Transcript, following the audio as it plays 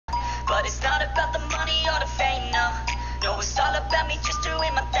But it's not about the money or the fame, no. No, it's all about me just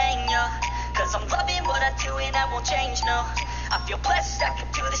doing my thing, yo. Cause I'm loving what I do and I won't change, no. I feel blessed, I can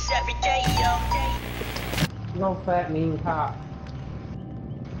do this every day, yo. No fat mean cop.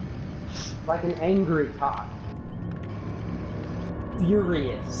 Like an angry cop.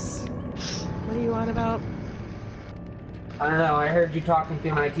 Furious. What are you on about? I don't know, I heard you talking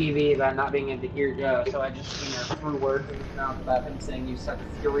through my TV about not being able to hear Joe, so I just, threw words in his mouth about him saying you such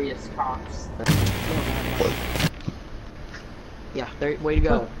furious cops. Yeah, there, way to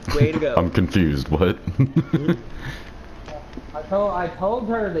go. Way to go. I'm confused, what? I told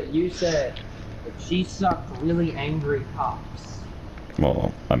her that you said that she sucked really angry cops.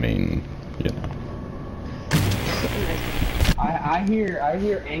 Well, I mean, you know. I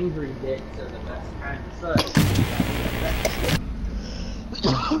hear angry dicks are the best kind of suck.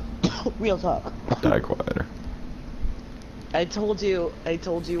 Real talk. Die quieter. I told you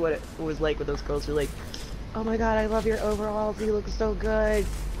what it was like with those girls who were like, oh my god, I love your overalls, you look so good.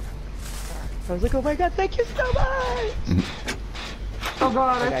 I was like, oh my god, thank you so much! Oh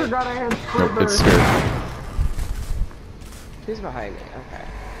god, okay. I forgot I had Nope, it's scared. Who's behind me? Okay.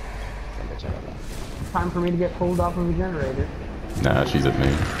 Time for me to get pulled off of the generator. Nah, she's at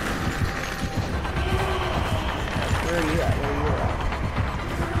me. Where are you at?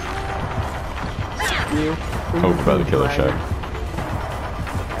 You? Over by the killer shack.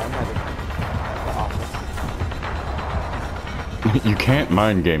 You can't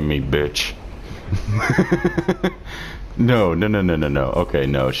mind game me, bitch. No. Okay,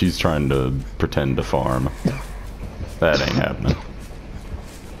 no, she's trying to pretend to farm. That ain't happening.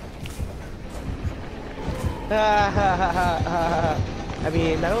 I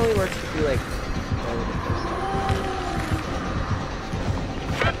mean, that only works if you like.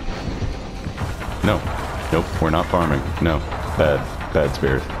 No. Nope, we're not farming. No. Bad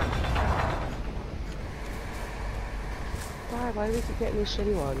spirit. Why do we keep getting these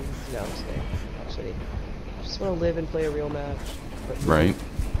shitty ones? No, I'm just kidding. Not shitty. I just want to live and play a real match. Right?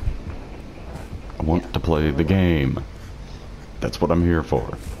 I want to play the game. That's what I'm here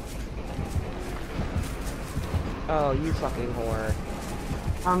for. Oh, you fucking whore.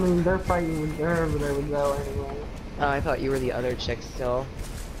 I mean, they're fighting with wherever they would go anyway. Oh, I thought you were the other chick still.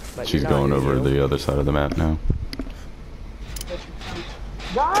 But She's going over the other side of the map now.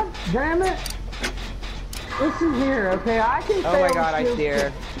 God damn it! Listen here, okay? I can. Oh my god, I see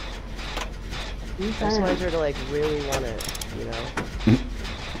her. I just wanted her to like really want it, you know?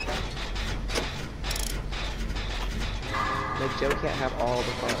 Like Joe can't have all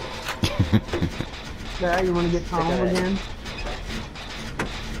the fun. Yeah, you want to get tunnel again?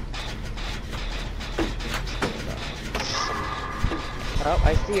 Oh,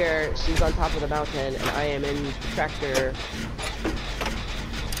 I see her. She's on top of the mountain, and I am in the tractor.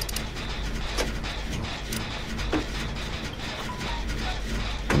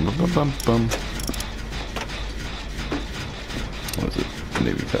 Bum. What is it?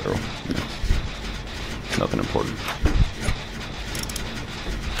 Navy Federal. Yeah. Nothing important.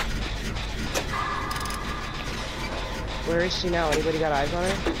 Where is she now? Anybody got eyes on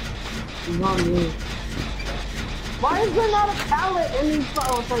her? She's on me. Why is there not a pallet in these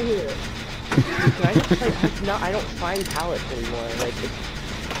files right here? Can I just like, I don't find pallets anymore. Like,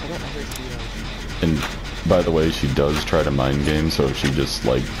 I don't ever see them. And by the way, she does try to mind game, so if she just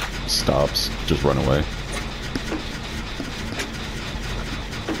like stops, just run away.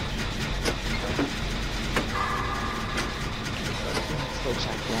 Still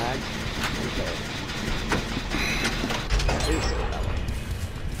check flag. Okay.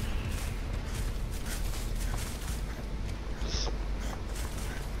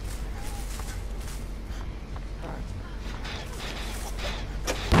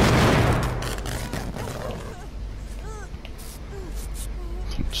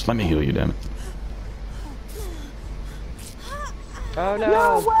 Just let me heal you, damn it. Oh no!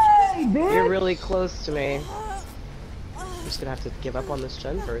 No way, bitch! You're really close to me. I'm just gonna have to give up on this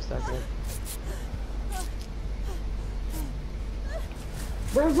gen for a second.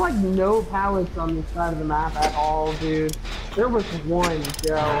 There's like no pallets on this side of the map at all, dude. There was one,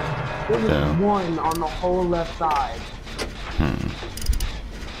 Joe. There was one on the whole left side.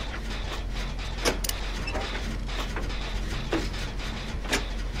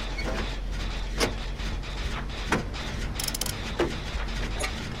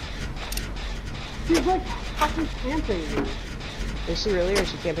 She's like fucking camping me. Is she really, or is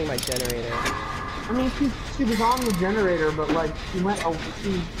she camping my generator? I mean, she was on the generator, but like she went,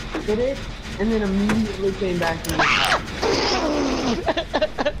 she hit it, and then immediately came back to me.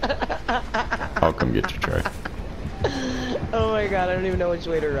 I'll come get you, Trey. Oh my god, I don't even know which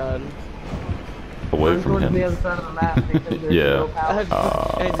way to run. Away Run from towards him. the other side of the map because there's Yeah. no power.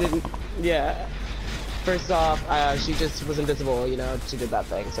 I didn't. Yeah. First off, she just was invisible, you know, she did that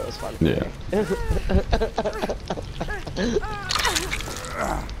thing, so it was fun. Yeah.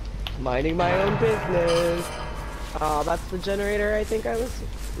 Minding my own business. Oh, that's the generator I think I was...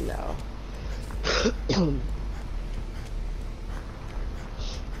 No.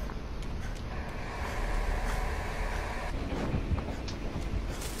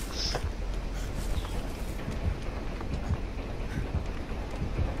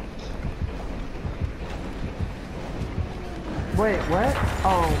 Wait, what?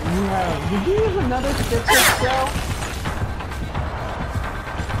 Oh, you have... Did you use another citrus shell?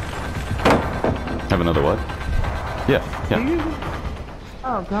 Have another what? Yeah, Did you yeah. use...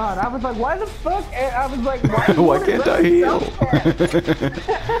 Oh god, I was like, why the fuck? And I was like, why, Why can't I heal? I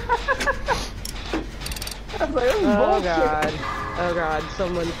was like, this is Oh bullshit. god. Oh god,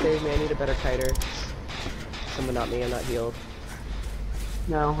 someone save me, I need a better kiter. Someone, not me, I'm not healed.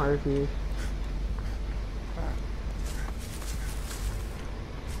 No, I refuse.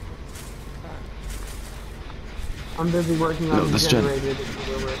 I'm busy working on No, the this gen- generator that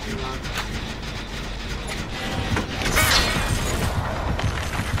you were working on.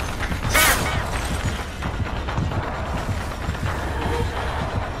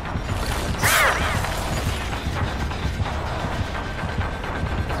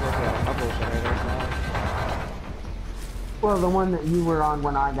 He's working on a couple of generators now. Well, the one that you were on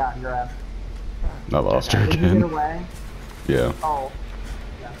when I got your ass. I lost her Did you get again. away? Yeah. Oh.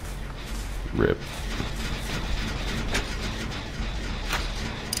 Yeah. Rip.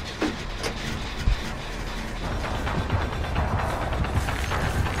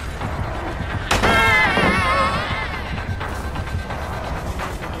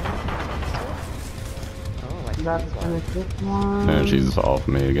 Oh, I see That's these gonna ones. this one. And she's off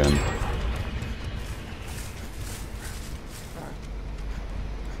me again.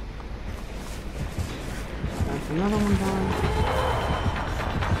 That's another one done.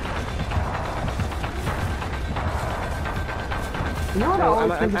 You know what I No,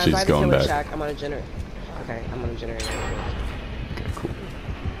 always think I'm She's by the going killer back. shack. I'm on a generator. Okay, I'm on a generator. Okay, cool.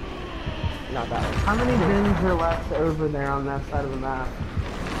 Not that one. How many bins are left over there on that side of the map?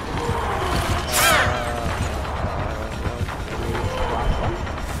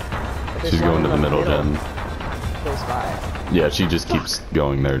 There's She's one going to in the middle gen. Close by. Yeah, she just keeps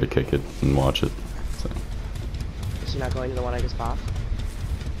going there to kick it and watch it. So, Is she not going to the one I just popped?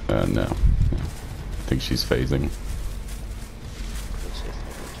 no. I think she's phasing.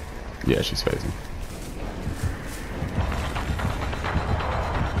 Yeah, she's phasing.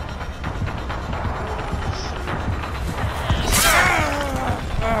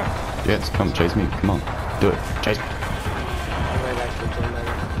 Yes, come chase me. Come on, do it. Chase me. I'm right back to the gym then.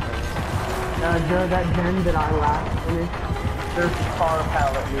 Joe, that gen that I last finished, there's a car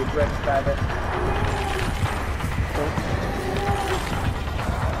pallet needs red skyver.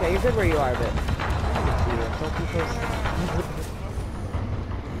 Yeah, you're good where you are, but I can see you. Don't be close.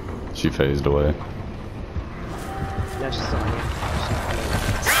 She phased away. No, she's still on you.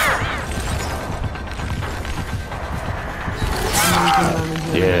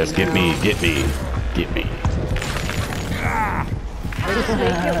 Yes, get me, get me, get me. They just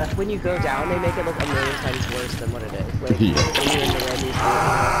make it, when you go down, they make it look a million times worse than what it is. Like, Yeah. when you're in the red, you see it,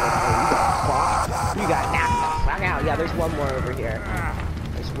 you got knocked the fuck out. Yeah, there's one more over here.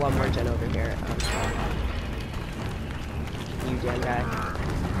 There's one more gen over here. You gen guy.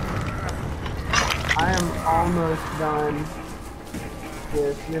 I am almost done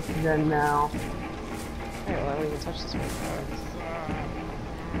with this gen now. Alright, well, I don't even touch this one.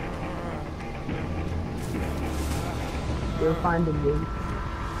 You'll find a new.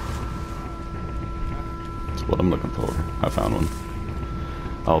 That's what I'm looking for. I found one.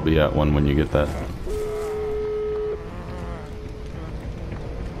 I'll be at one when you get that.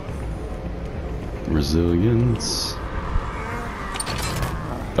 Resilience.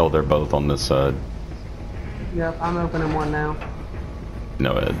 Oh, they're both on this side. Yep, I'm opening one now.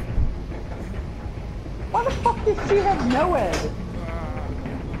 No, Ed. Why the fuck does she have no Ed?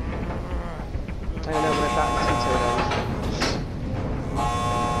 I don't know, but I've gotten some turtles.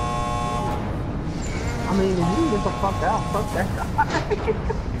 I mean, if you can get the fuck out, fuck that guy.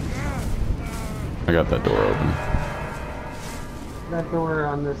 I got that door open. That door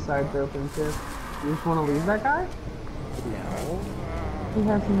on this side's open too. You just want to leave that guy? No. He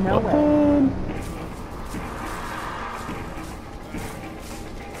has no What? Ed.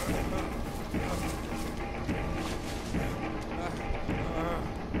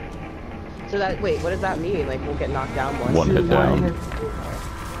 So Wait, what does that mean? Like, we'll get knocked down once? One hit down.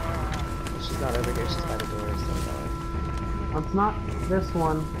 She's not over here, she's by the door, so... It's not this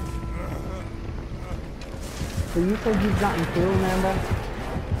one. So you said you've gotten 2, Amanda?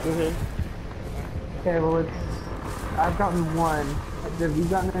 Mm-hmm. Okay, well I've gotten 1. Have you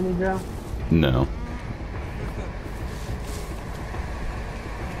gotten any, Joe? No.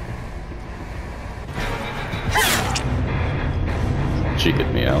 She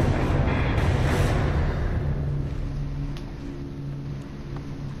hit me out.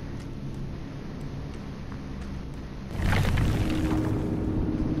 I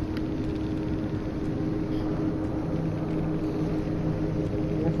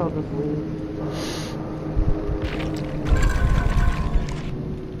guess I'll just leave.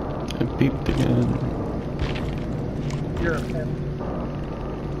 I beeped again. You're a pimp.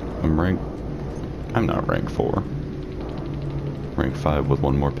 I'm not rank 4. Rank 5 with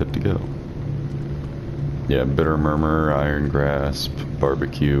 1 more pip to go. Yeah, Bitter Murmur, Iron Grasp,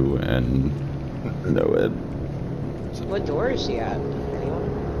 Barbecue, and No Ed. What door is she at? Anyone?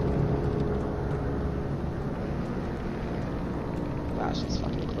 Wow, she's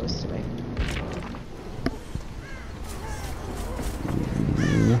fucking close to me.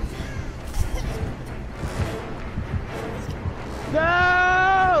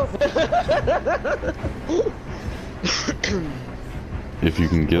 No! If you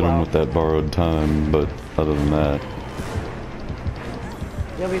can get them with that borrowed time, but other than that...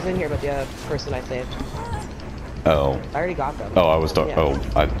 Nobody's in here but the person I saved. Oh. I already got them. Oh, I was talking... Yeah. Oh,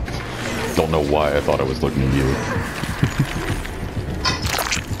 I don't know why I thought I was looking at you.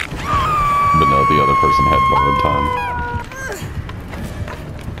 But no, the other person had borrowed time.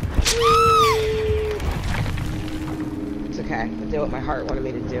 It's okay. I did what my heart wanted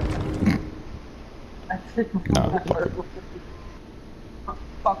me to do. I did No. my heart.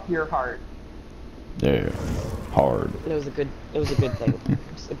 Fuck your heart. Yeah. Hard. It was a good thing.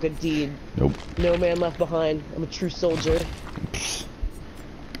 It's a good deed. Nope. No man left behind. I'm a true soldier.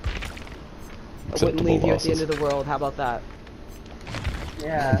 I wouldn't leave you at the end of the world. How about that?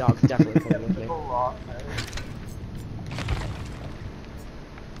 Yeah. The dog's definitely coming with me.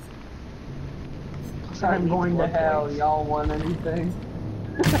 I'm going to hell. Y'all want anything?